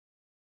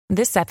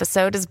This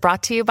episode is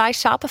brought to you by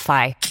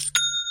Shopify.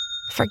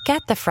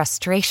 Forget the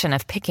frustration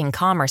of picking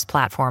commerce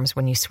platforms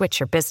when you switch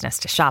your business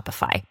to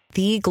Shopify,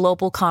 the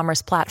global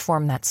commerce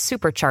platform that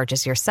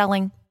supercharges your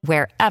selling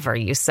wherever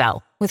you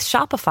sell. With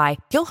Shopify,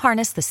 you'll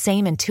harness the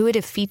same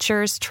intuitive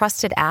features,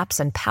 trusted apps,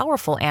 and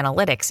powerful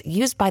analytics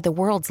used by the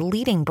world's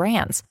leading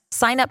brands.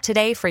 Sign up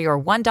today for your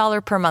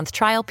 $1 per month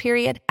trial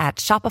period at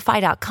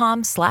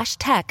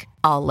shopify.com/tech,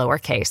 all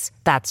lowercase.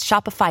 That's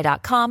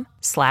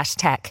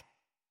shopify.com/tech.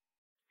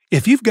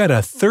 If you've got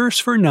a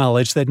thirst for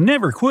knowledge that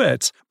never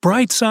quits,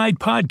 Brightside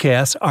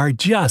Podcasts are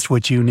just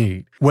what you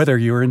need. Whether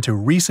you're into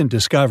recent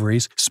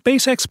discoveries,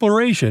 space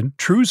exploration,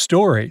 true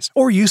stories,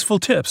 or useful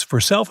tips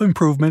for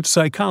self-improvement,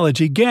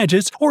 psychology,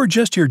 gadgets, or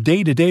just your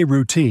day-to-day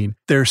routine,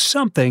 there's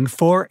something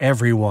for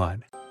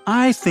everyone.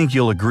 I think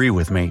you'll agree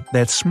with me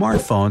that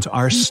smartphones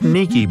are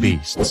sneaky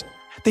beasts.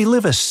 They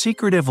live a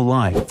secretive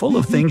life full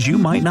of things you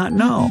might not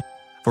know.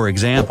 For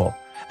example,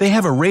 they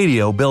have a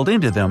radio built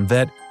into them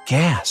that,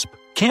 gasp,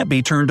 can't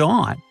be turned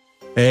on.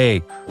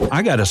 Hey,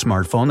 I got a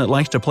smartphone that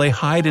likes to play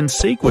hide and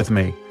seek with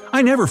me.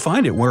 I never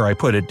find it where I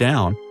put it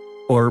down.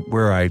 Or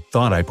where I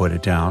thought I put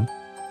it down.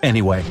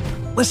 Anyway,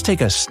 let's take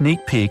a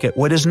sneak peek at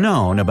what is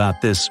known about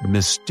this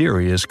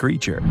mysterious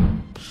creature.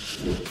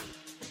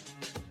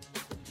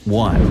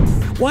 1.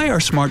 Why are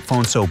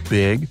smartphones so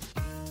big?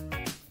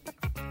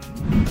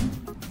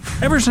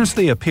 Ever since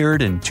they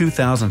appeared in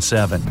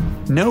 2007,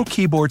 no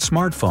keyboard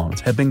smartphones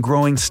have been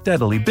growing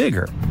steadily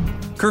bigger.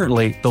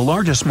 Currently, the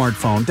largest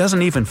smartphone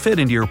doesn't even fit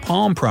into your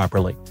palm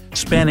properly,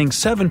 spanning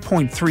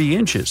 7.3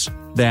 inches.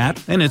 That,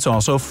 and it's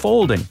also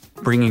folding,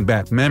 bringing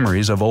back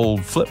memories of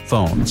old flip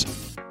phones.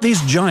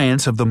 These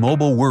giants of the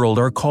mobile world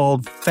are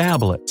called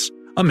phablets,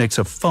 a mix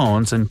of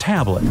phones and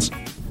tablets.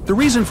 The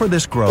reason for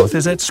this growth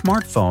is that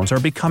smartphones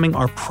are becoming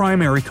our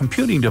primary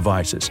computing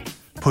devices,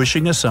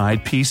 pushing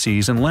aside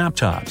PCs and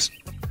laptops.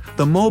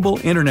 The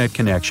mobile internet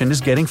connection is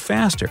getting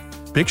faster,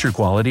 picture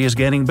quality is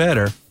getting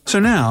better, so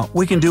now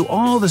we can do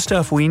all the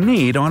stuff we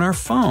need on our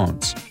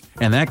phones.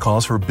 And that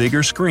calls for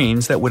bigger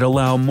screens that would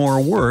allow more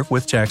work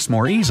with text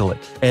more easily,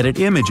 edit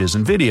images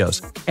and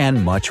videos,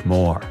 and much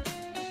more.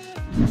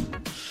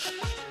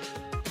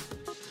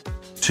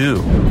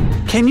 2.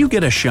 Can you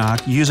get a shock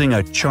using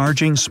a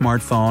charging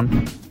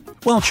smartphone?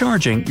 While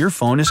charging, your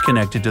phone is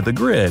connected to the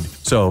grid,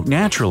 so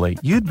naturally,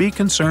 you'd be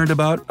concerned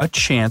about a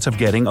chance of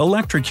getting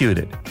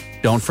electrocuted.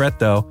 Don't fret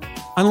though.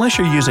 Unless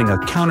you're using a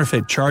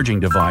counterfeit charging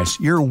device,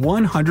 you're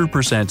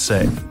 100%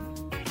 safe.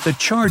 The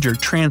charger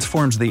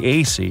transforms the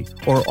AC,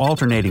 or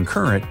alternating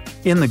current,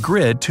 in the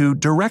grid to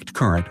direct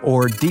current,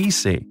 or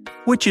DC,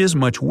 which is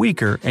much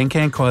weaker and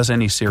can't cause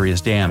any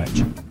serious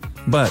damage.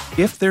 But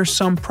if there's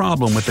some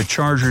problem with the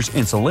charger's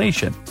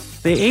insulation,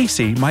 the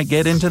AC might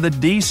get into the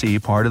DC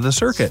part of the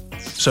circuit.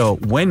 So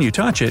when you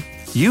touch it,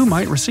 you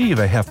might receive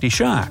a hefty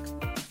shock.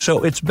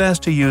 So it's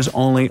best to use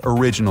only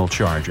original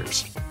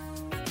chargers.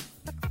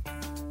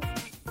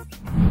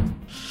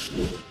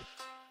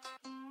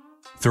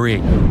 3.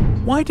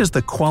 Why does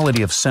the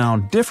quality of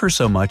sound differ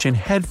so much in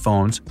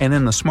headphones and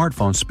in the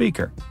smartphone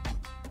speaker?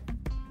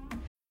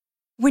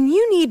 When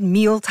you need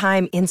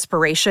mealtime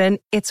inspiration,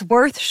 it's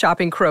worth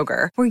shopping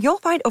Kroger, where you'll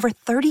find over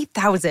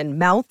 30,000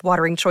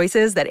 mouth-watering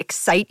choices that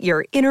excite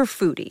your inner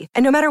foodie.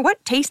 And no matter what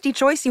tasty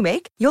choice you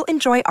make, you'll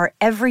enjoy our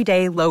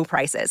everyday low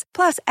prices,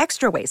 plus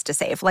extra ways to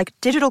save, like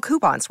digital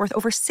coupons worth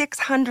over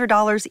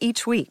 $600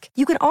 each week.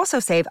 You can also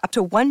save up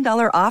to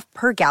 $1 off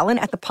per gallon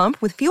at the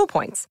pump with fuel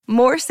points.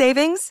 More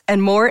savings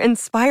and more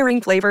inspiring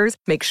flavors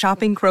make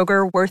shopping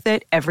Kroger worth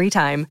it every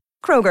time.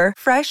 Kroger,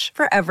 fresh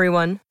for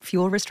everyone.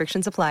 Fuel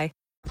restrictions apply.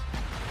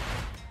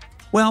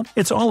 Well,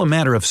 it's all a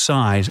matter of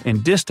size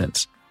and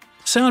distance.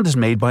 Sound is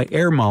made by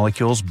air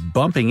molecules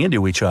bumping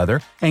into each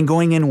other and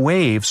going in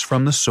waves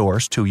from the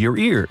source to your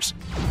ears.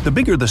 The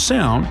bigger the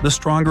sound, the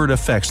stronger it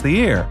affects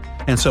the air,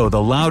 and so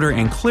the louder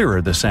and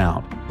clearer the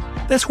sound.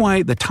 That's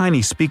why the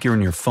tiny speaker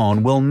in your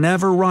phone will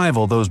never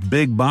rival those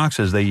big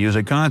boxes they use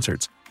at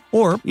concerts,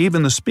 or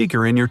even the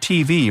speaker in your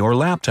TV or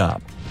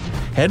laptop.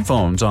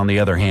 Headphones, on the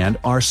other hand,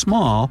 are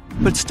small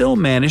but still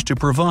manage to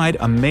provide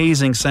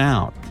amazing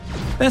sound.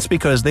 That's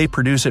because they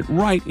produce it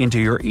right into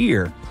your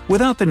ear,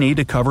 without the need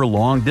to cover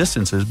long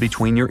distances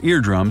between your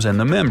eardrums and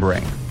the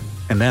membrane.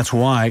 And that's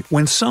why,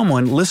 when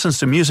someone listens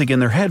to music in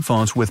their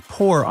headphones with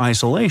poor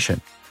isolation,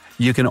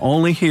 you can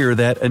only hear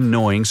that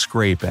annoying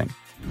scraping.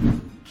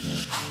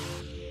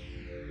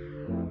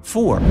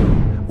 4.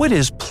 What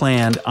is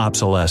planned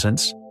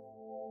obsolescence?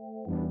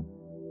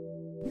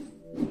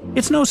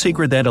 It's no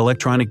secret that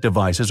electronic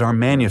devices are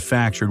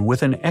manufactured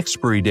with an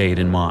expiry date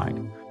in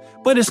mind.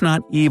 But it's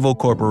not evil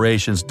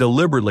corporations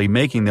deliberately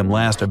making them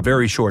last a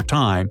very short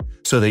time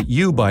so that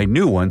you buy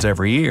new ones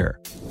every year.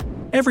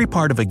 Every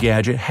part of a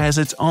gadget has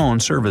its own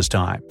service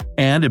time,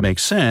 and it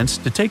makes sense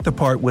to take the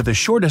part with the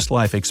shortest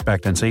life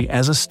expectancy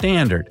as a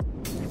standard.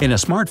 In a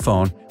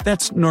smartphone,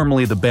 that's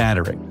normally the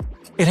battery.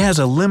 It has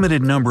a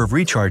limited number of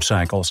recharge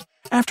cycles,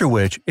 after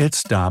which it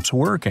stops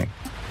working.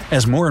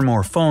 As more and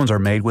more phones are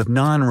made with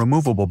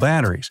non-removable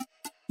batteries,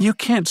 you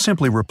can't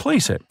simply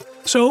replace it,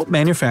 so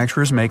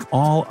manufacturers make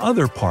all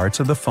other parts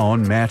of the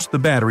phone match the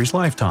battery's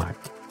lifetime.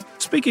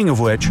 Speaking of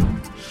which…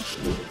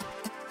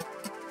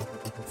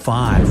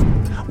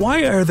 5.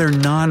 Why are there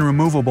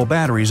non-removable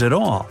batteries at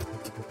all?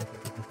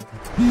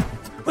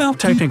 Well,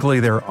 technically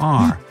there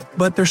are,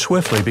 but they're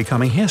swiftly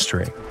becoming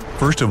history.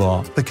 First of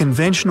all, the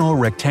conventional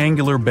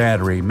rectangular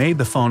battery made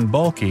the phone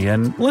bulky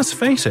and, let's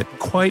face it,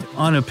 quite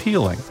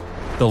unappealing.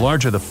 The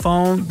larger the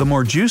phone, the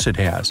more juice it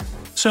has,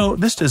 so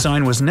this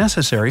design was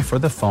necessary for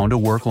the phone to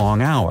work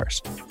long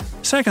hours.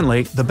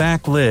 Secondly, the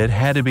back lid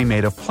had to be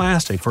made of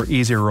plastic for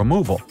easier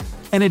removal,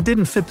 and it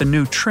didn't fit the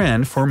new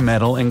trend for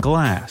metal and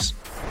glass.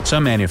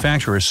 Some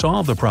manufacturers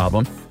solved the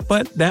problem,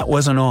 but that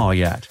wasn't all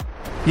yet.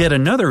 Yet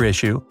another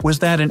issue was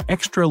that an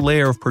extra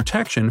layer of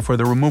protection for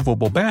the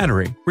removable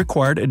battery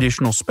required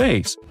additional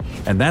space,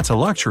 and that's a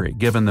luxury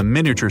given the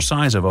miniature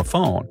size of a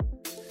phone.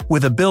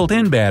 With a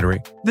built-in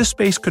battery, this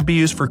space could be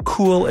used for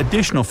cool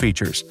additional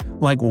features,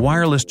 like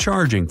wireless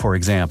charging, for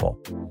example.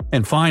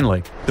 And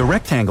finally, the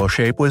rectangle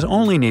shape was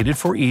only needed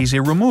for easy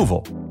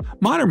removal.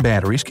 Modern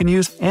batteries can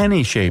use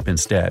any shape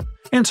instead,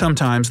 and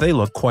sometimes they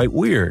look quite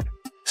weird.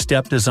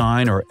 Step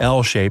design or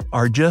L shape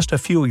are just a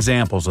few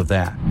examples of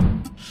that.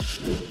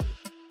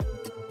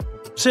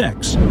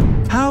 6.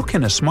 How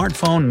can a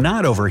smartphone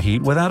not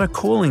overheat without a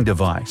cooling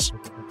device?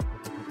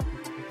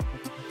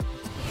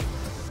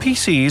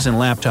 PCs and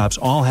laptops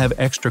all have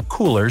extra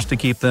coolers to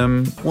keep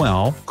them,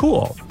 well,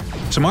 cool.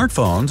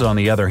 Smartphones, on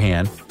the other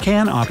hand,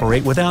 can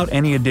operate without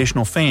any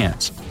additional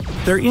fans.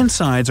 Their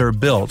insides are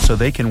built so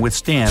they can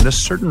withstand a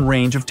certain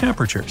range of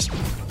temperatures.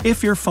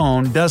 If your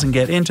phone doesn't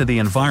get into the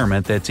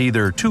environment that's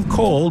either too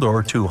cold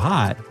or too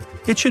hot,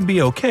 it should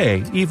be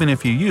okay even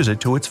if you use it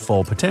to its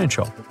full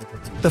potential.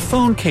 The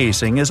phone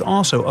casing is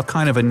also a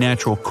kind of a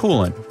natural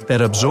coolant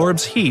that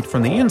absorbs heat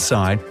from the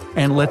inside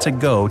and lets it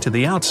go to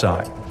the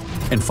outside.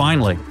 And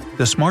finally,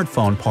 the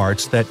smartphone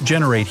parts that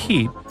generate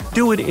heat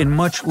do it in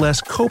much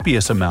less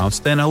copious amounts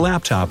than a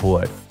laptop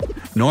would.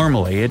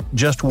 Normally, it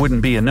just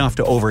wouldn't be enough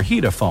to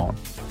overheat a phone,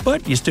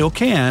 but you still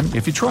can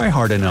if you try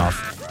hard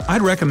enough.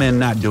 I'd recommend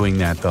not doing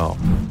that though.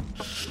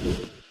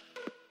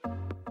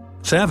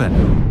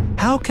 7.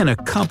 How can a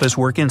compass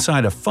work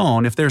inside a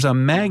phone if there's a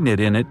magnet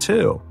in it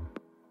too?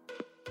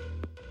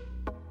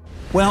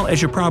 Well,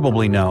 as you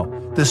probably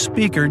know, the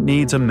speaker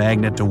needs a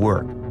magnet to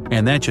work,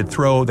 and that should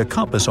throw the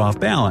compass off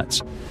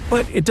balance.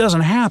 But it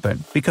doesn't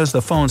happen because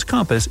the phone's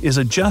compass is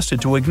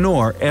adjusted to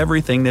ignore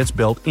everything that's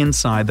built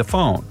inside the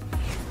phone.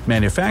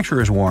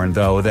 Manufacturers warn,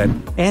 though, that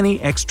any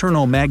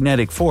external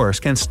magnetic force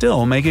can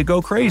still make it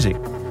go crazy.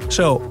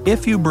 So,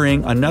 if you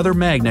bring another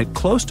magnet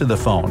close to the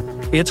phone,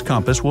 its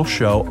compass will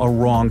show a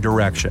wrong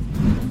direction.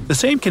 The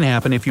same can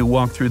happen if you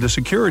walk through the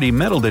security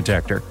metal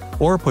detector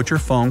or put your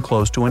phone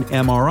close to an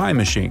MRI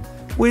machine,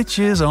 which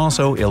is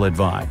also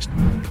ill-advised.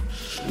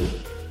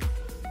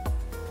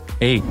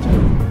 8.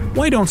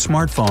 Why don't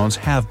smartphones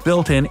have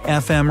built-in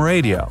FM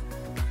radio?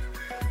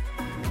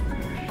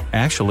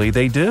 Actually,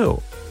 they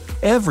do.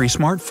 Every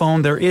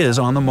smartphone there is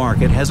on the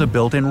market has a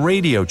built-in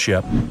radio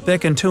chip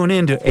that can tune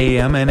into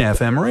AM and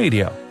FM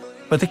radio.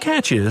 But the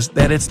catch is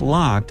that it's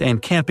locked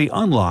and can't be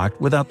unlocked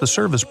without the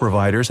service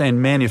providers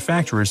and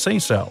manufacturers say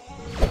so.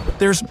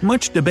 There's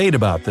much debate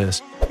about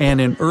this,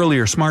 and in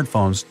earlier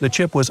smartphones the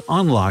chip was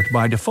unlocked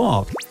by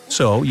default,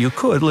 so you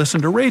could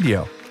listen to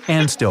radio,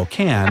 and still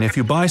can if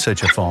you buy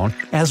such a phone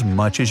as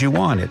much as you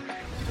wanted.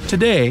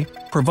 Today,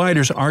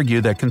 providers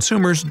argue that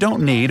consumers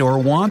don't need or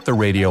want the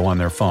radio on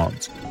their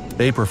phones.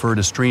 They prefer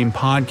to stream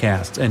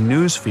podcasts and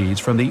news feeds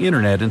from the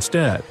internet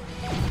instead.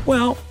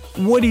 Well,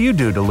 what do you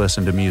do to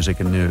listen to music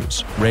and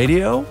news?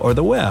 Radio or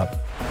the web?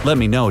 Let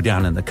me know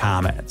down in the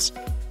comments.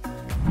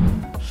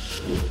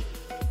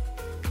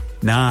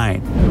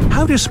 9.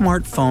 How do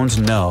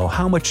smartphones know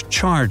how much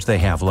charge they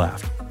have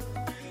left?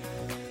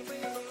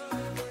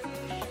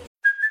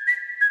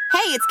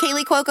 Hey, it's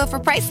Kaylee Cuoco for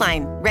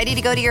Priceline. Ready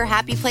to go to your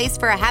happy place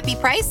for a happy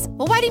price?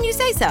 Well, why didn't you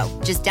say so?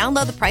 Just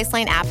download the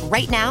Priceline app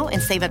right now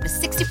and save up to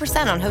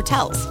 60% on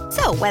hotels.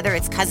 So whether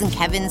it's Cousin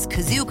Kevin's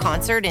Kazoo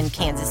Concert in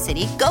Kansas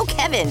City, go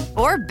Kevin,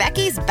 or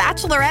Becky's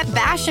Bachelorette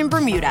Bash in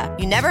Bermuda,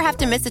 you never have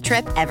to miss a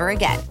trip ever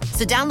again.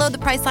 So download the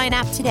Priceline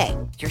app today.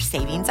 Your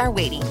savings are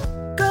waiting.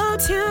 Go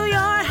to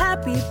your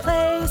happy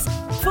place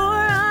for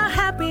a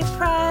happy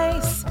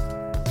price.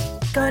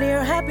 Go to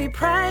your happy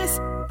price,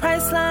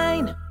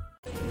 Priceline.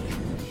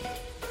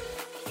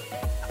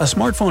 A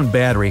smartphone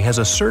battery has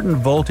a certain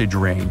voltage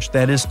range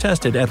that is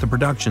tested at the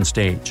production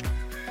stage.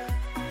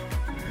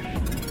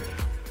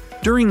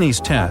 During these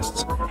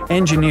tests,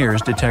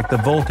 engineers detect the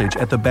voltage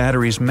at the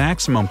battery's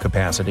maximum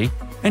capacity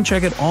and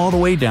check it all the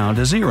way down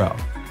to 0.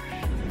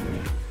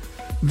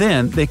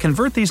 Then, they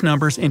convert these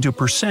numbers into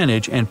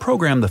percentage and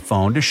program the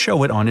phone to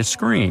show it on its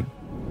screen.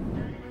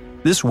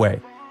 This way,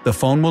 the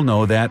phone will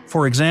know that,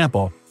 for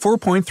example,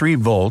 4.3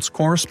 volts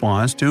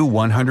corresponds to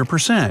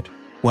 100%,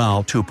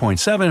 while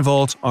 2.7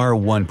 volts are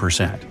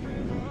 1%.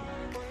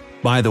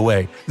 By the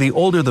way, the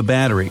older the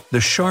battery, the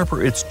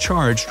sharper its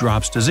charge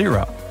drops to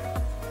 0.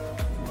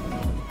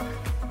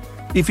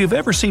 If you've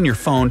ever seen your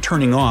phone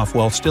turning off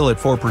while still at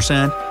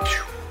 4%,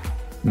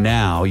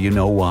 now you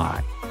know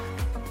why.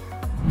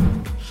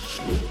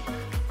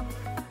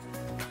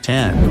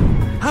 10.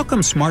 How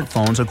come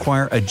smartphones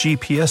acquire a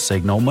GPS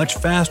signal much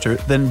faster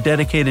than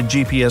dedicated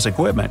GPS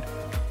equipment?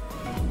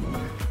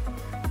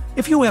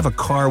 If you have a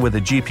car with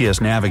a GPS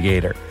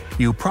navigator,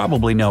 you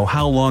probably know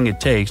how long it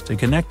takes to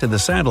connect to the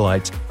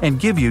satellites and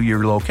give you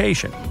your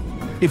location.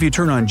 If you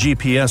turn on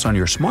GPS on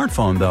your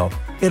smartphone, though,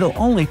 it'll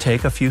only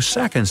take a few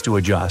seconds to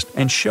adjust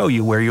and show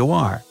you where you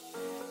are.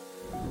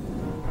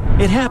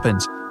 It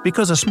happens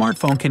because a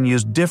smartphone can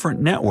use different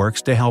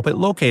networks to help it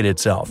locate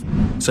itself,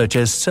 such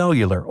as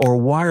cellular or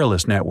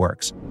wireless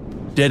networks.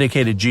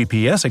 Dedicated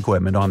GPS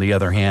equipment, on the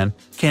other hand,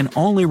 can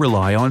only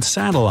rely on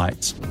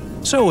satellites.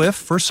 So if,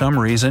 for some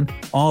reason,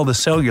 all the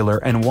cellular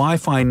and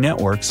Wi-Fi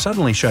networks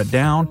suddenly shut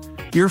down,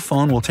 your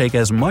phone will take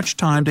as much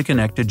time to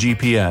connect to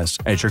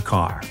GPS as your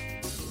car.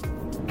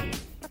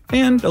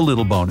 And a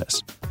little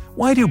bonus.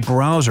 Why do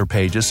browser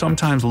pages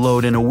sometimes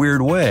load in a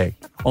weird way,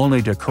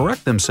 only to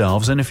correct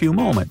themselves in a few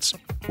moments?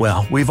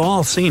 Well, we've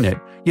all seen it.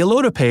 You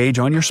load a page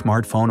on your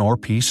smartphone or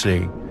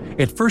PC.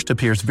 It first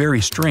appears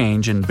very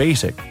strange and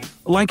basic,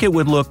 like it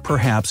would look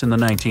perhaps in the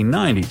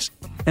 1990s.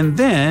 And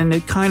then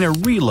it kinda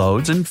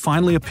reloads and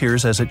finally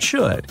appears as it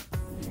should.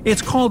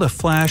 It's called a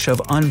flash of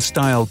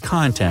unstyled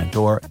content,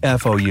 or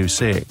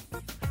FOUC.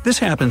 This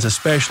happens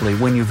especially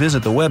when you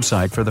visit the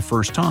website for the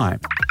first time,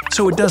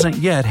 so it doesn't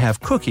yet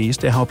have cookies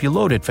to help you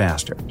load it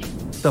faster.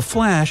 The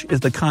flash is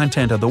the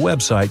content of the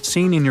website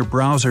seen in your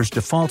browser's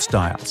default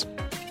styles.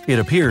 It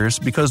appears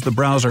because the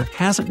browser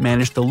hasn't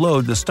managed to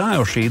load the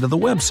style sheet of the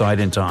website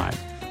in time,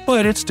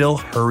 but it still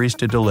hurries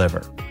to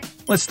deliver.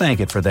 Let's thank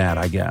it for that,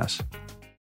 I guess.